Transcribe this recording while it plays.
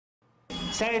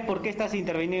¿Sabes por qué estás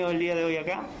intervenido el día de hoy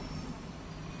acá?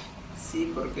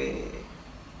 Sí, porque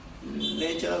le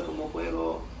he echado como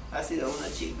juego ácido a una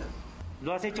chica.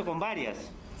 Lo has hecho con varias.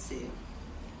 Sí.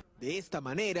 De esta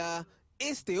manera,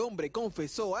 este hombre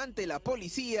confesó ante la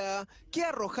policía que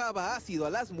arrojaba ácido a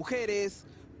las mujeres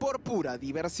por pura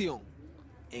diversión.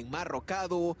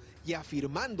 Enmarrocado y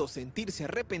afirmando sentirse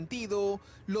arrepentido,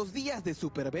 los días de su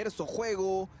perverso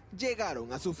juego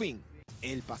llegaron a su fin.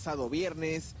 El pasado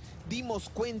viernes dimos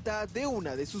cuenta de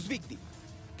una de sus víctimas,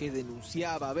 que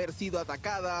denunciaba haber sido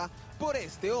atacada por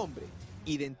este hombre,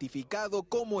 identificado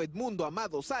como Edmundo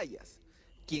Amado Sayas,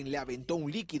 quien le aventó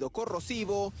un líquido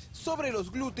corrosivo sobre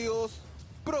los glúteos,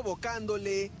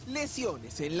 provocándole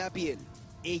lesiones en la piel.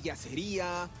 Ella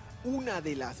sería una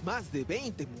de las más de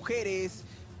 20 mujeres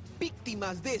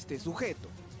víctimas de este sujeto,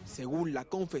 según la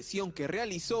confesión que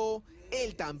realizó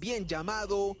el también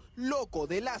llamado loco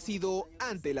del ácido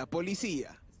ante la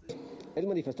policía. Él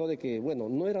manifestó de que, bueno,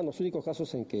 no eran los únicos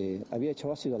casos en que había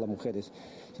echado ácido a las mujeres,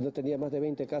 sino tenía más de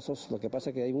 20 casos, lo que pasa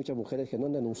es que hay muchas mujeres que no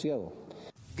han denunciado.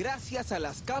 Gracias a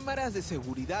las cámaras de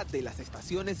seguridad de las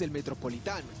estaciones del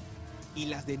Metropolitano y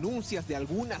las denuncias de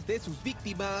algunas de sus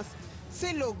víctimas,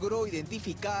 se logró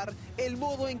identificar el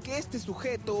modo en que este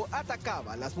sujeto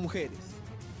atacaba a las mujeres.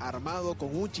 Armado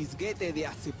con un chisguete de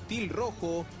acetil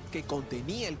rojo que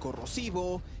contenía el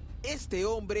corrosivo, este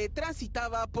hombre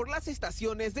transitaba por las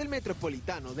estaciones del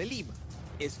Metropolitano de Lima.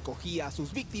 Escogía a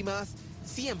sus víctimas,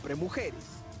 siempre mujeres,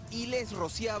 y les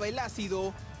rociaba el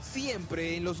ácido,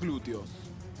 siempre en los glúteos.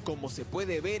 Como se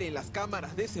puede ver en las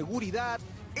cámaras de seguridad,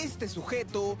 este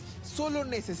sujeto solo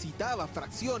necesitaba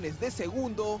fracciones de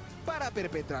segundo para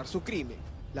perpetrar su crimen.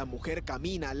 La mujer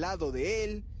camina al lado de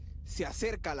él, se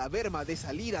acerca a la berma de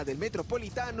salida del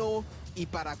Metropolitano y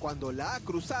para cuando la ha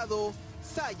cruzado,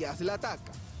 Sayas la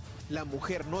ataca. La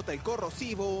mujer nota el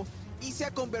corrosivo y se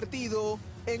ha convertido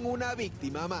en una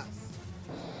víctima más.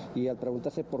 Y al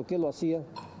preguntarse por qué lo hacía,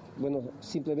 bueno,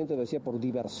 simplemente lo decía por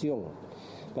diversión.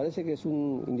 Parece que es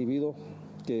un individuo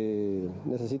que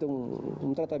necesita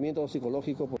un tratamiento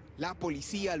psicológico. La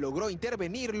policía logró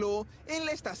intervenirlo en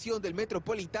la estación del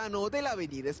Metropolitano de la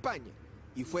Avenida España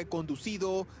y fue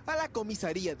conducido a la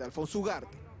comisaría de Alfonso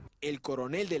Ugarte. El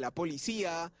coronel de la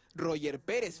policía, Roger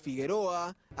Pérez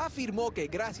Figueroa, afirmó que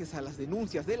gracias a las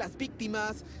denuncias de las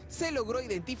víctimas se logró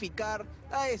identificar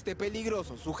a este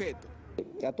peligroso sujeto.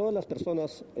 A todas las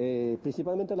personas,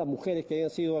 principalmente a las mujeres que hayan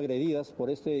sido agredidas por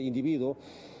este individuo,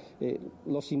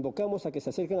 los invocamos a que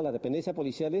se acerquen a las dependencias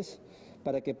policiales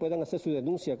para que puedan hacer su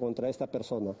denuncia contra esta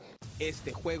persona.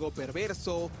 Este juego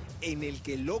perverso, en el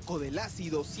que el loco del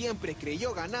ácido siempre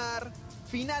creyó ganar,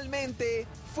 finalmente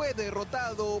fue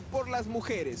derrotado por las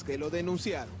mujeres que lo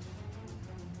denunciaron.